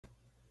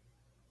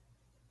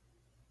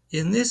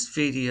In this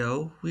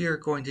video, we are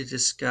going to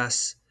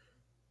discuss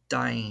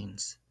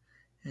dienes.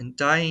 And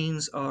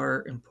dienes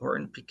are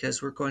important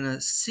because we're going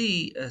to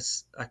see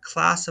a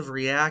class of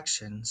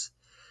reactions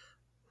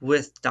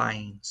with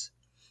dienes.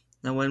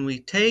 Now, when we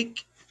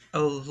take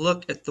a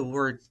look at the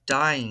word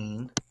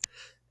diene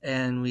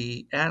and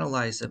we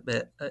analyze it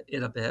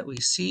a bit, we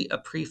see a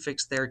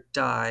prefix there,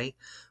 di,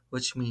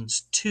 which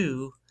means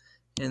two,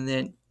 and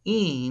then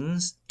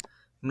enes,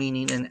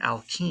 meaning an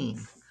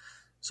alkene.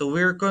 So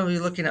we're going to be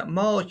looking at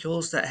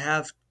molecules that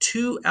have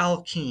two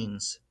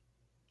alkenes.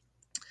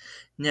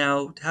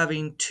 Now,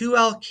 having two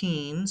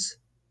alkenes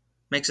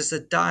makes us a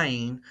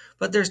diene,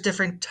 but there's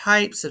different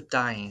types of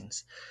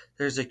dienes.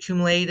 There's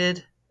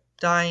accumulated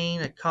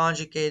diene, a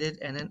conjugated,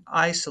 and an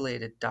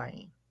isolated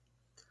diene.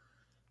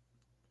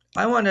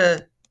 I want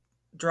to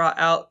draw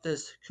out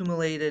this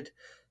accumulated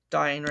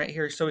diene right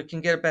here so we can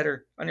get a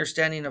better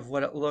understanding of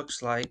what it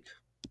looks like.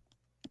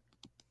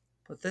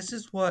 But this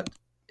is what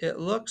it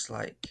looks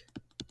like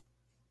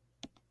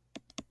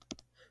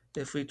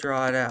if we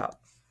draw it out.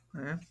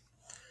 Okay?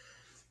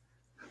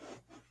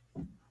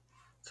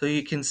 So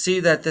you can see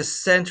that this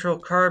central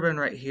carbon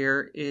right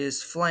here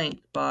is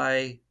flanked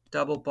by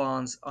double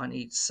bonds on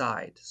each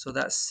side. So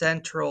that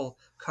central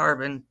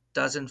carbon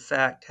does in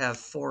fact have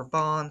 4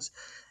 bonds,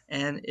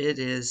 and it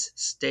is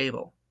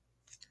stable.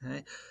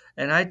 Okay?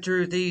 And I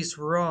drew these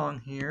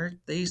wrong here.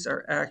 These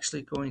are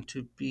actually going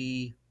to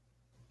be,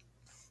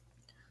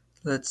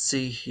 let's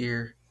see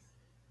here,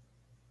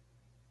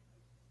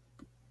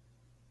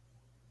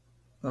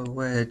 a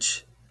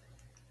wedge.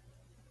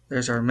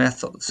 There's our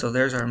methyl. So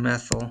there's our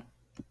methyl.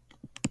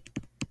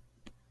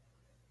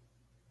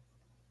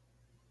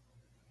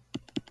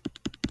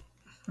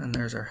 And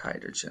there's our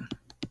hydrogen.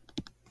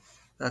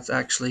 That's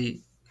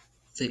actually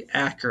the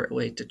accurate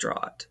way to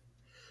draw it.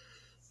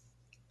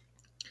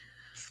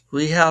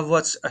 We have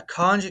what's a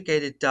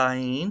conjugated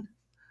diene,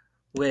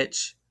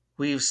 which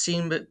we've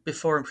seen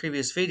before in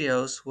previous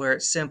videos, where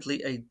it's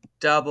simply a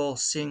double,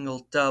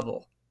 single,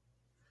 double.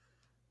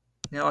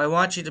 Now I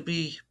want you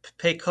to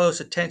pay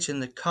close attention.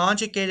 The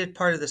conjugated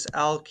part of this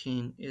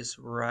alkene is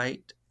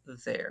right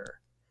there.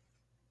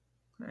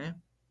 Okay?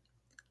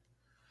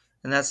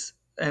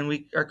 And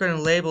we are going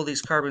to label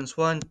these carbons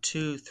 1,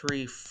 2,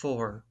 3,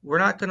 4. We're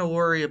not going to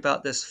worry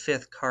about this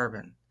 5th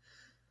carbon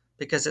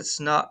because it's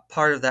not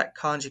part of that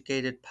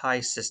conjugated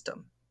pi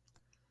system.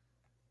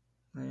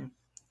 Okay?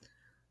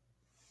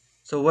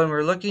 So when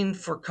we're looking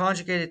for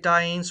conjugated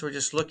dienes, we're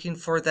just looking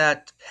for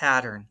that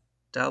pattern,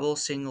 double,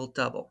 single,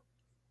 double.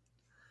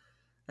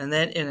 And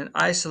then in an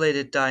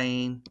isolated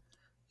diene,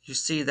 you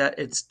see that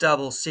it's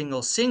double,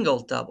 single, single,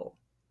 double.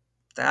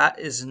 That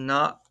is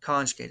not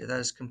conjugated. That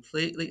is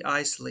completely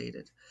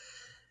isolated.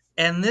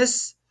 And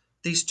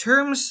these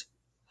terms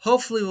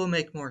hopefully will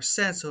make more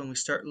sense when we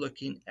start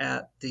looking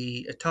at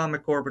the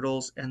atomic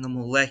orbitals and the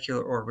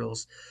molecular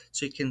orbitals,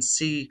 so you can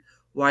see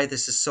why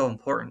this is so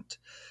important.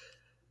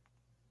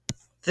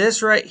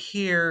 This right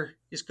here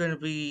is going to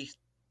be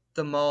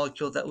the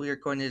molecule that we are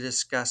going to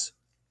discuss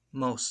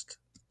most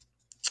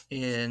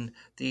in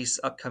these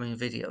upcoming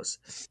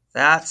videos.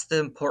 That's the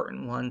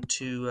important one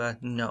to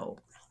know.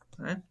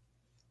 Okay?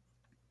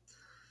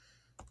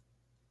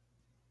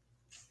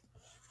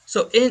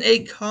 So in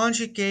a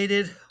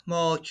conjugated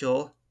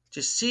molecule,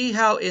 just see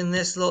how in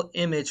this little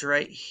image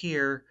right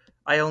here,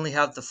 I only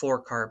have the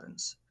 4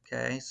 carbons.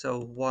 Okay, so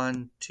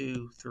 1,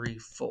 2, 3,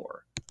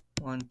 4.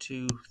 1,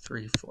 2,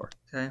 3, 4.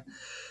 Okay.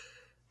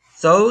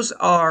 Those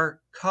are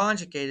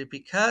conjugated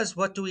because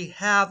what do we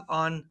have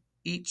on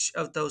each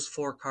of those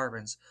 4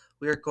 carbons?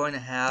 We are going to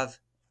have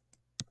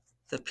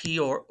the p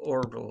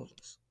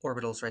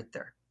orbitals right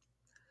there.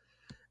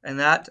 And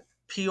that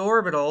p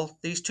orbital,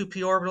 these 2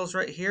 p orbitals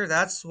right here,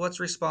 that's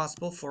what's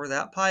responsible for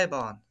that pi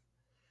bond.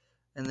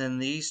 And then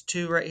these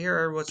 2 right here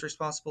are what's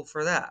responsible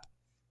for that.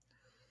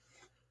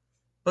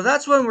 But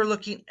that's when we're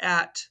looking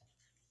at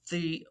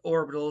the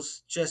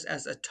orbitals just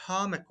as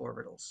atomic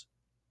orbitals.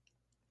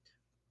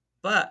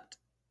 But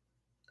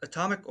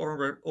atomic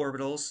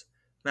orbitals,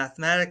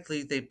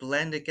 mathematically, they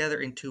blend together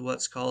into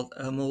what's called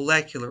a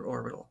molecular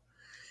orbital.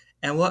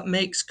 And what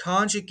makes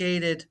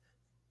conjugated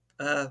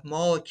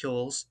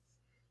molecules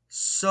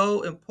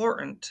so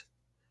important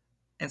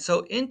and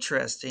so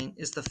interesting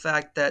is the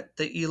fact that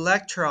the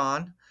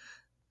electrons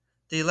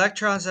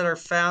that are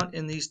found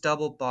in these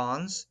double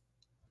bonds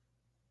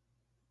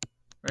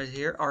right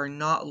here are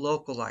not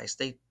localized.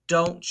 They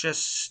don't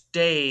just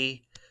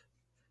stay.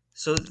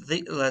 So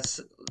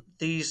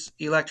these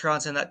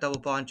electrons in that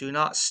double bond do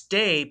not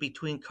stay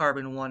between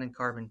carbon 1 and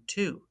carbon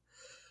 2.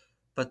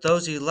 But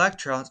those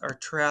electrons are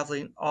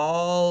traveling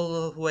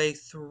all the way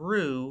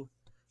through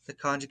the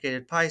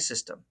conjugated pi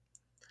system.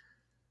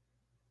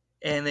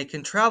 And they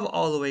can travel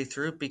all the way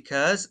through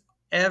because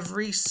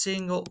every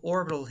single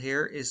orbital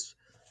here is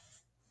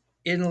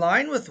in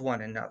line with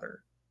one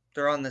another.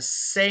 They're on the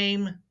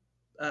same,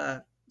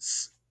 let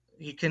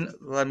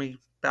me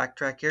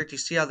backtrack here. Do you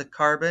see how the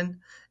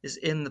carbon is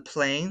in the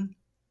plane?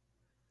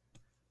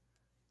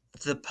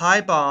 The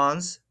pi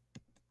bonds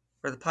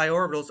or the pi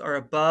orbitals, are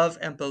above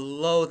and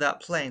below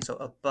that plane. So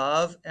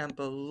above and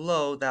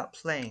below that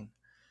plane.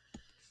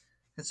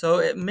 And so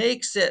it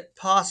makes it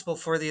possible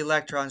for the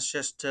electrons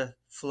just to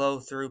flow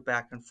through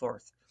back and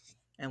forth.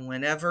 And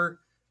whenever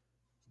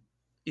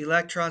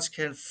electrons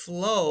can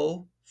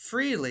flow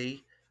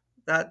freely,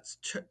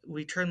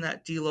 we term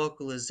that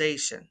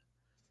delocalization.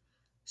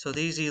 So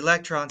these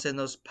electrons in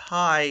those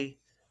pi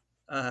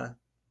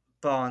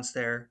bonds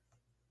there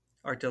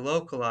are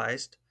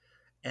delocalized,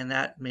 and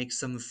that makes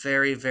them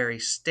very, very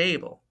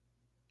stable.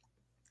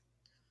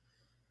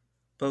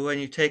 But when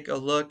you take a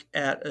look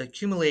at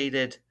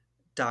accumulated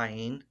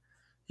diene,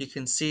 you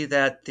can see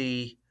that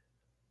these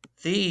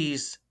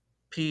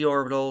p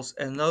orbitals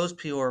and those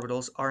p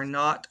orbitals are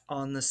not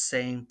on the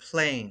same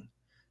plane.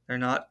 They're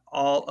not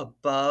all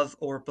above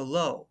or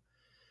below.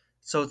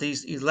 So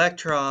these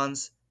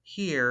electrons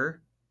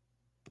here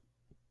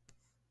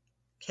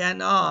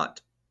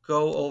cannot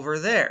go over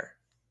there,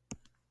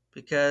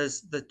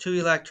 because the two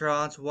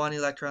electrons, one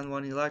electron,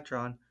 one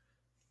electron, do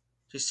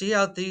you see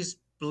how these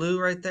blue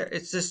right there?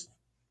 It's just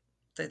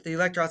that the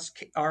electrons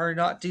are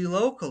not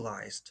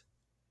delocalized.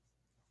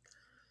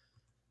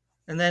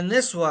 And then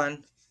this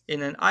one,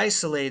 in an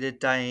isolated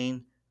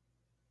diene,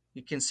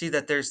 you can see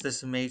that there's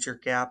this major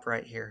gap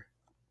right here.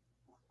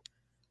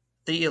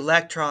 The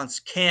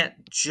electrons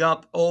can't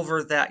jump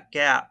over that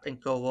gap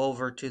and go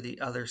over to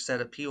the other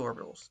set of p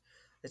orbitals.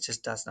 It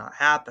just does not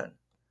happen.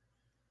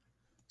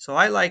 So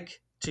I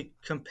like to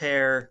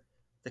compare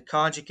the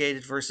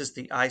conjugated versus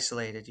the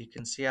isolated. You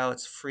can see how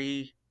it's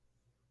free,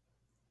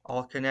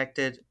 all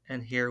connected,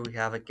 and here we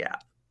have a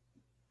gap.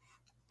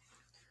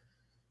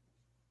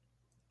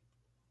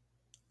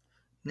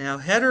 Now,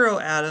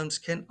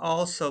 heteroatoms can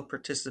also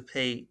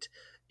participate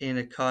in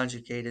a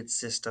conjugated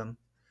system.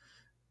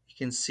 You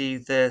can see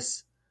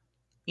this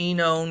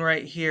enone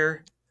right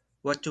here.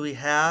 What do we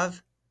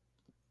have?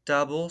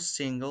 Double,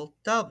 single,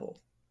 double.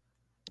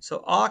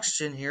 So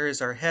oxygen here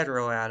is our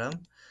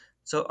heteroatom.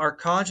 So our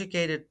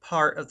conjugated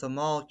part of the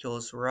molecule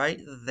is right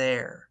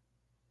there.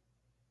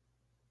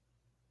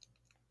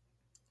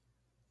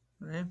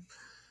 Okay.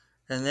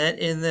 And then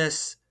in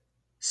this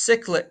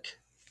cyclic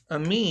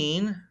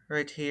amine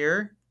right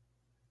here,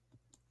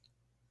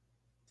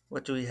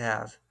 what do we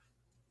have?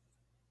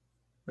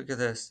 Look at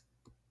this.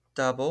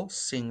 Double,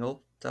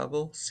 single,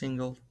 double,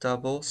 single,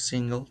 double,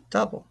 single,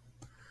 double.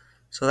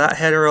 So that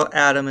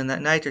heteroatom in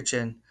that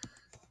nitrogen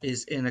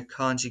is in a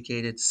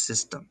conjugated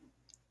system.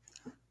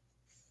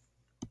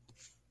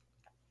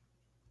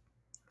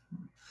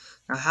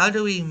 Now, how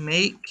do we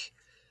make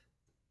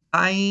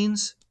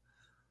dienes?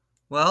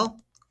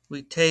 Well,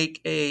 we take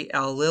a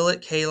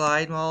allylic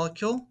halide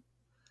molecule,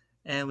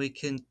 and we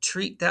can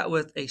treat that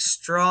with a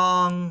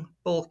strong,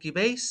 bulky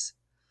base,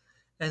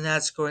 and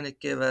that's going to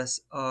give us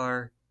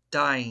our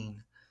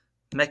diene.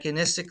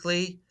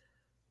 Mechanistically,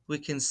 we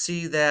can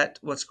see that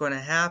what's going to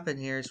happen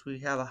here is we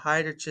have a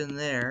hydrogen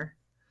there,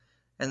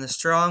 and the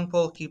strong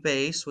bulky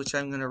base, which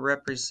I'm going to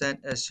represent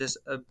as just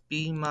a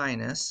B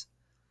minus,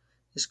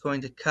 is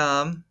going to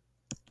come,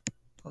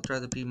 I'll draw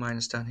the B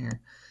minus down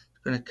here, it's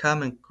going to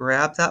come and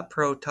grab that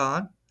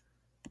proton,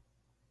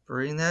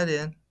 bring that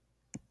in,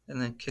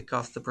 and then kick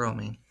off the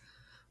bromine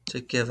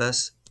to give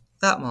us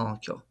that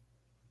molecule.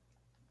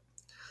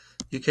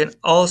 You can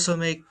also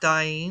make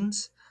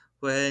dienes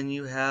when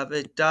you have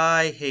a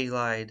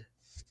dihalide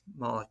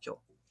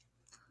molecule.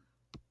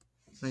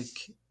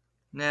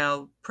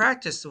 Now,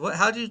 practice.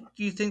 How do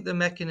you think the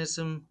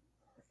mechanism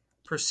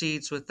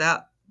proceeds with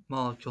that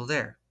molecule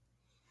there?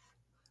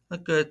 A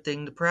good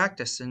thing to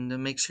practice and to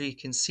make sure you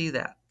can see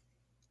that.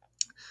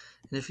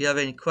 And if you have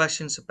any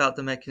questions about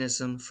the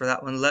mechanism for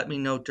that one, let me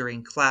know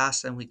during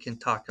class and we can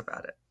talk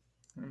about it.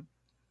 Okay.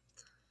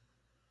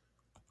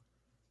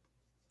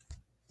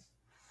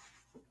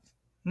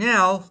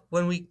 Now,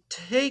 when we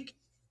take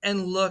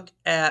and look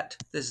at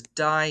this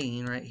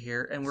diene right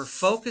here, and we're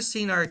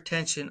focusing our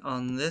attention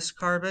on this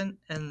carbon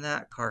and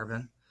that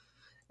carbon,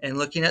 and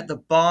looking at the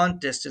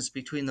bond distance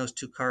between those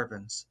two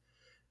carbons,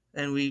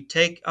 and we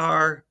take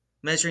our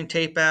measuring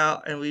tape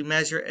out and we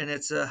measure, and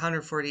it's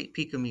 148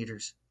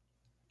 picometers.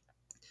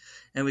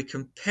 And we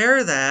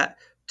compare that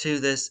to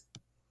this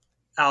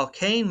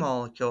alkane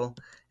molecule,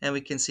 and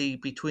we can see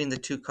between the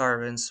two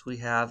carbons we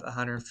have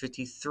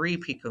 153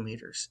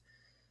 picometers.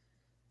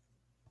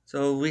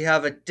 So we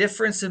have a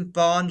difference in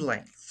bond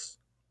lengths.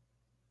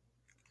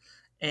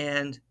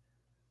 And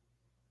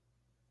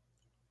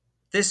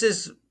this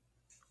is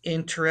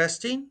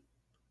interesting.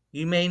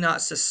 You may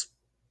not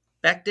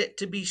suspect it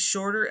to be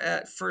shorter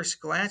at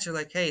first glance. You're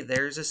like, hey,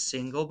 there's a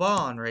single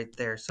bond right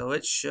there, so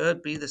it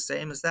should be the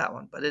same as that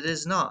one, but it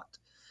is not.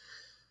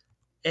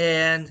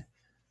 And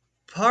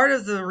part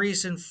of the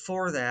reason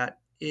for that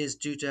is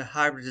due to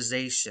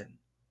hybridization.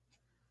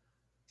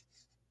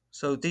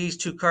 So these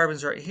two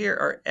carbons right here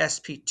are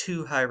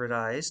sp2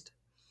 hybridized,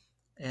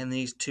 and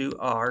these two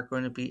are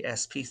going to be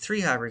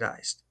sp3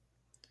 hybridized.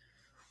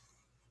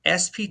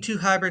 sp2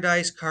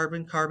 hybridized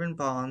carbon-carbon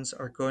bonds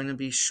are going to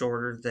be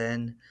shorter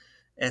than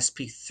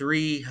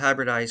sp3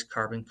 hybridized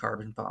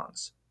carbon-carbon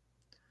bonds.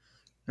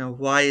 Now,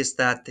 why is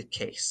that the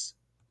case?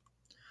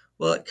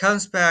 Well, it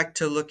comes back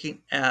to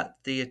looking at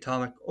the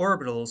atomic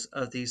orbitals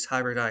of these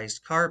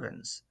hybridized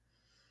carbons.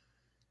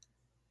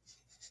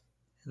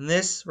 And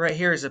this right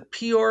here is a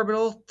p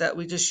orbital that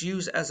we just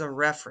use as a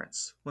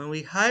reference. When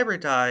we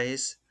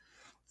hybridize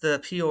the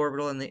p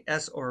orbital and the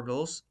s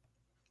orbitals,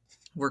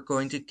 we're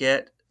going to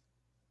get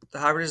the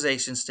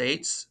hybridization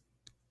states.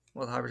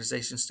 Well, the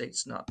hybridization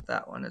state's not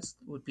that one. It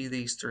would be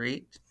these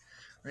three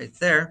right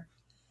there.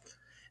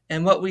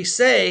 And what we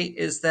say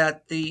is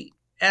that the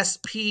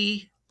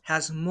sp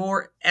has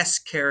more s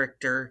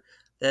character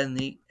than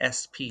the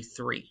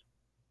sp3.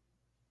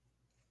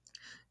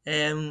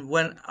 And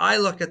when I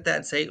look at that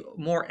and say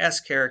more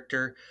S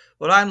character,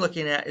 what I'm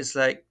looking at is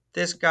like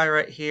this guy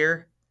right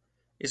here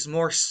is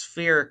more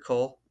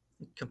spherical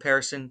in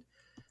comparison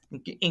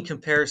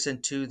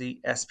to the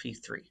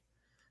sp3.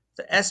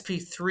 The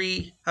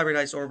sp3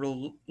 hybridized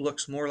orbital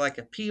looks more like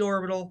a p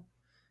orbital,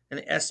 and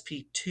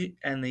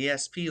the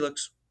sp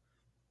looks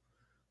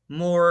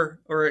more,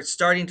 or it's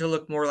starting to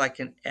look more like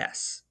an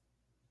S.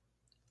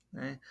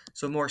 Okay?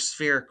 So more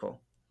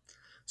spherical.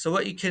 So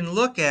what you can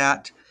look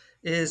at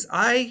is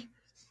I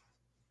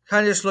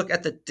kind of just look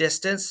at the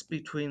distance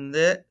between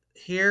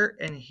here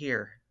and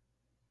here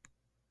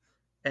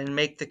and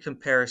make the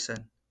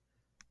comparison.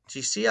 Do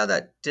you see how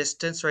that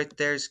distance right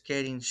there is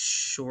getting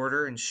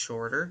shorter and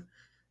shorter?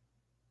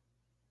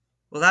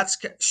 Well, that's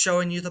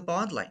showing you the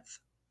bond length.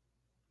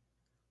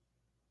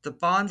 The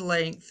bond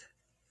length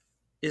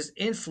is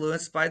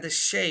influenced by the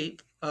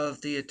shape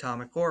of the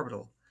atomic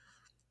orbital.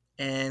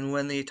 And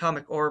when the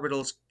atomic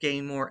orbitals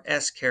gain more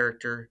S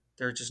character,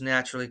 they're just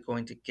naturally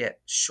going to get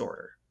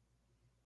shorter.